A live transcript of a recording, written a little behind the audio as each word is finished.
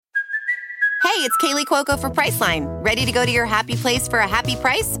Hey, it's Kaylee Cuoco for Priceline. Ready to go to your happy place for a happy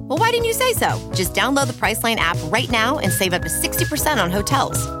price? Well, why didn't you say so? Just download the Priceline app right now and save up to 60% on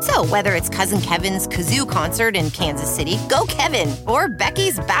hotels. So whether it's Cousin Kevin's Kazoo Concert in Kansas City, go Kevin, or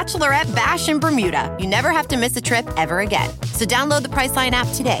Becky's Bachelorette Bash in Bermuda, you never have to miss a trip ever again. So download the Priceline app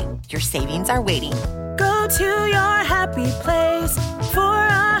today. Your savings are waiting. Go to your happy place for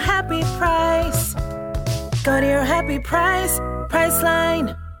a happy price. Go to your happy price,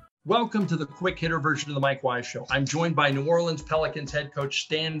 Priceline. Welcome to the quick hitter version of the Mike Wise Show. I'm joined by New Orleans Pelicans head coach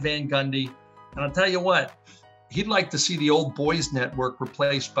Stan Van Gundy. And I'll tell you what, he'd like to see the old boys network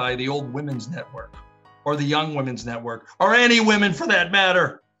replaced by the old women's network or the young women's network or any women for that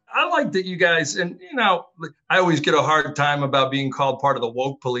matter. I like that you guys, and I always get a hard time about being called part of the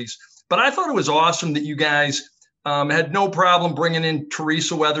woke police, but I thought it was awesome that you guys had no problem bringing in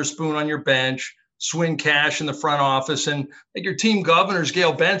Teresa Weatherspoon on your bench, Swin Cash in the front office, and like your team governors,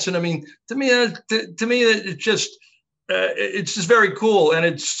 Gail Benson. I mean, to me, it's just very cool, and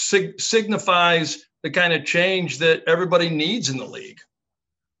it signifies the kind of change that everybody needs in the league.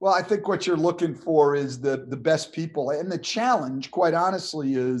 Well, I think what you're looking for is the best people, and the challenge, quite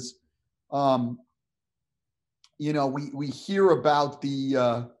honestly, is, we hear about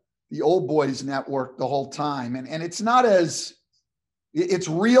the old boys network the whole time, and it's not as it's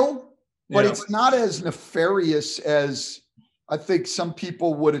real. But it's not as nefarious as I think some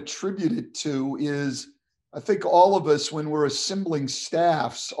people would attribute it to. I think all of us, when we're assembling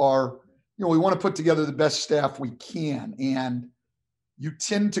staffs, we want to put together the best staff we can. And you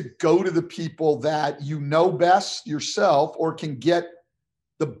tend to go to the people that you know best yourself or can get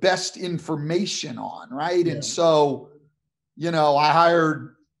the best information on, right? Yeah. And so, I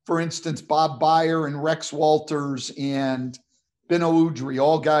hired, for instance, Bob Byer and Rex Walters and Ben Oudry,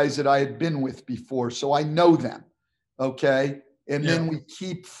 all guys that I had been with before. So I know them. Okay. And then we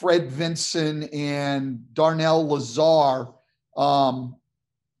keep Fred Vinson and Darnell Lazar, who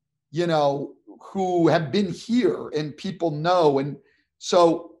have been here and people know. And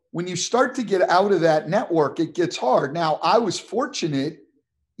so when you start to get out of that network, it gets hard. Now, I was fortunate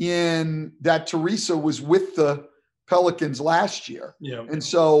in that Teresa was with the Pelicans last year. Yeah. And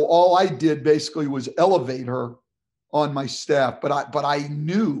so all I did basically was elevate her on my staff, but I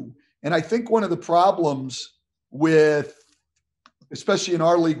knew, and I think one of the problems with, especially in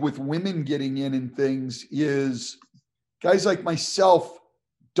our league, with women getting in and things, is guys like myself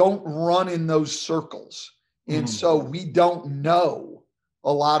don't run in those circles, and so we don't know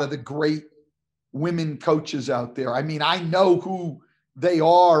a lot of the great women coaches out there. I mean, I know who they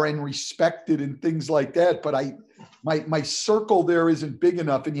are and respected and things like that, but my circle there isn't big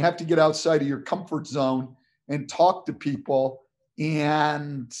enough, and you have to get outside of your comfort zone and talk to people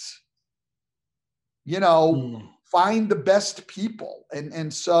and, find the best people.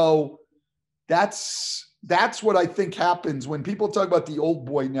 And so that's what I think happens when people talk about the old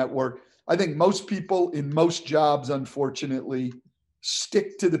boy network. I think most people in most jobs, unfortunately,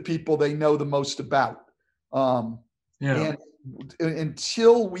 stick to the people they know the most about. And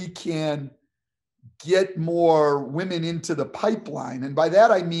until we can get more women into the pipeline, and by that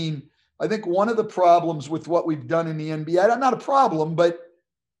I mean, I think one of the problems with what we've done in the NBA, not a problem, but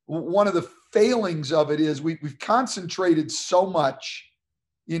one of the failings of it is we've concentrated so much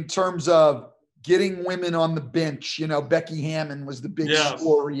in terms of getting women on the bench. Becky Hammon was the big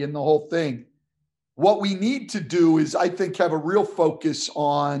story in the whole thing. What we need to do is, I think, have a real focus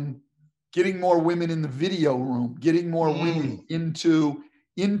on getting more women in the video room, getting more women into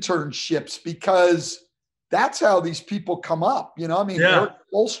internships, because that's how these people come up. Eric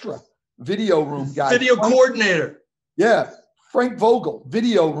Ulstra, video room guy. Video coordinator. Yeah. Frank Vogel,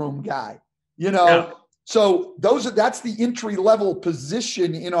 video room guy. So that's the entry level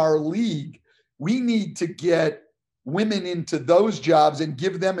position in our league. We need to get women into those jobs and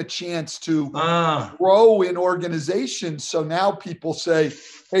give them a chance to grow in organizations. So now people say,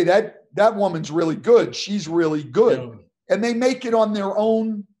 hey, that woman's really good. She's really good. Yeah. And they make it on their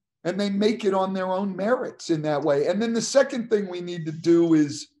own, merits in that way. And then the second thing we need to do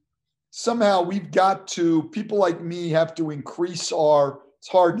is, somehow people like me have to increase it's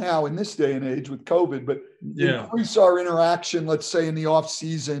hard now in this day and age with COVID, but increase our interaction, let's say in the off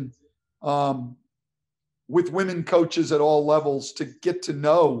season, with women coaches at all levels, to get to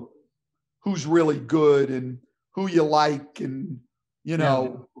know who's really good and who you like and,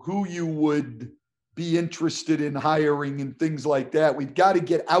 who you would be interested in hiring and things like that. We've got to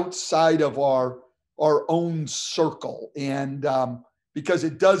get outside of our own circle. And, because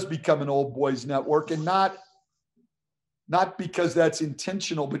it does become an old boys network, and not because that's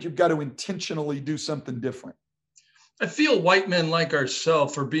intentional, but you've got to intentionally do something different. I feel white men like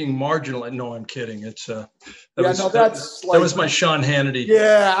ourselves are being marginal. No, I'm kidding. It's that was my Sean Hannity.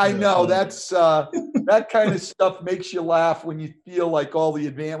 Yeah, I know. That's that kind of stuff makes you laugh when you feel like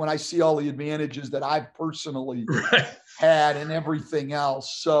when I see all the advantages that I've personally had and everything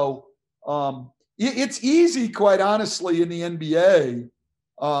else. So it's easy, quite honestly, in the NBA.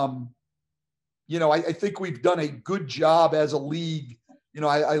 I think we've done a good job as a league.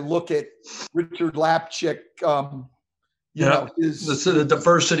 I look at Richard Lapchick, the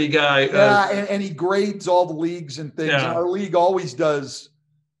diversity guy. And he grades all the leagues and things. And our league always does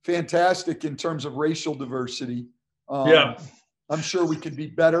fantastic in terms of racial diversity. I'm sure we could be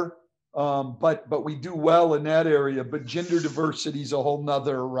better, but we do well in that area. But gender diversity is a whole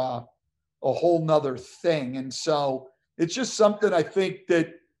nother thing. And so it's just something I think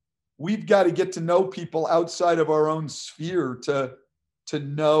that we've got to get to know people outside of our own sphere to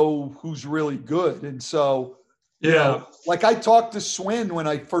know who's really good. And so, like I talked to Swin when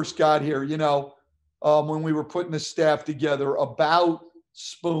I first got here, when we were putting the staff together about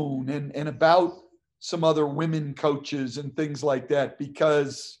Spoon and about some other women coaches and things like that,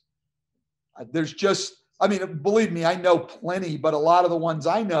 because there's believe me, I know plenty, but a lot of the ones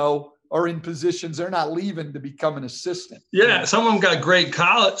I know are in positions they're not leaving to become an assistant. Yeah, some of them got great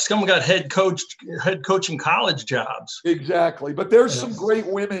college. Some of them got head coaching college jobs. Exactly, but there's some great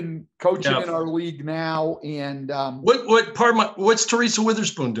women coaching in our league now. And what's Teresa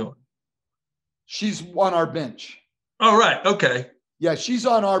Witherspoon doing? She's on our bench. Oh, right. Okay. Yeah, she's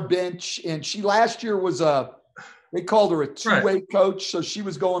on our bench, and she last year was they called her a two-way coach, so she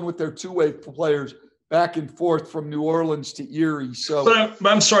was going with their two-way players back and forth from New Orleans to Erie. So, but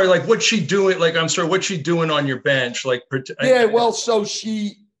I'm sorry, like what's she doing? What's she doing on your bench? So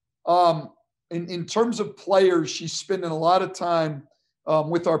she, in terms of players, she's spending a lot of time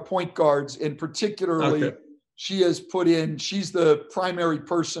with our point guards, and particularly she's the primary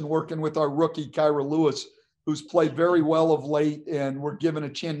person working with our rookie, Kyra Lewis, who's played very well of late, and we're given a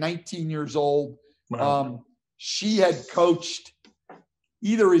chance, 19 years old. Wow. She had coached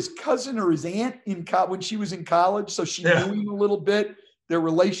either his cousin or his aunt when she was in college. So she knew him a little bit. Their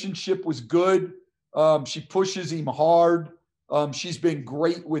relationship was good. She pushes him hard. She's been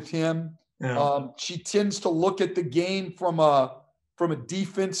great with him. Yeah. She tends to look at the game from a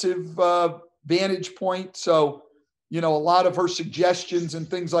defensive vantage point. So, a lot of her suggestions and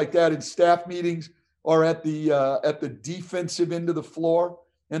things like that in staff meetings are at the defensive end of the floor.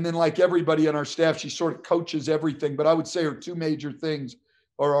 And then, like everybody on our staff, she sort of coaches everything. But I would say her two major things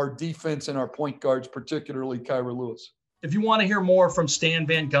are our defense and our point guards, particularly Kyra Lewis. If you want to hear more from Stan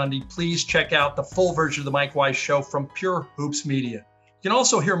Van Gundy, please check out the full version of the Mike Wise Show from Pure Hoops Media. You can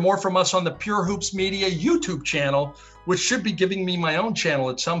also hear more from us on the Pure Hoops Media YouTube channel, which should be giving me my own channel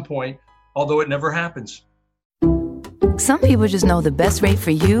at some point, although it never happens. Some people just know the best rate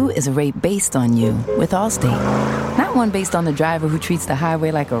for you is a rate based on you with Allstate. Not one based on the driver who treats the highway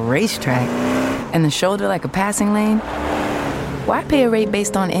like a racetrack and the shoulder like a passing lane. Why pay a rate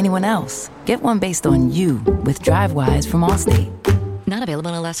based on anyone else? Get one based on you with DriveWise from Allstate. Not available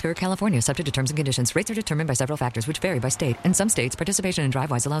in Alaska or California, subject to terms and conditions. Rates are determined by several factors, which vary by state. In some states, participation in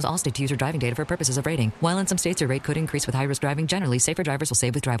DriveWise allows Allstate to use your driving data for purposes of rating. While in some states, your rate could increase with high-risk driving. Generally, safer drivers will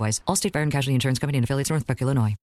save with DriveWise. Allstate Fire and Casualty Insurance Company and affiliates, Northbrook, Illinois.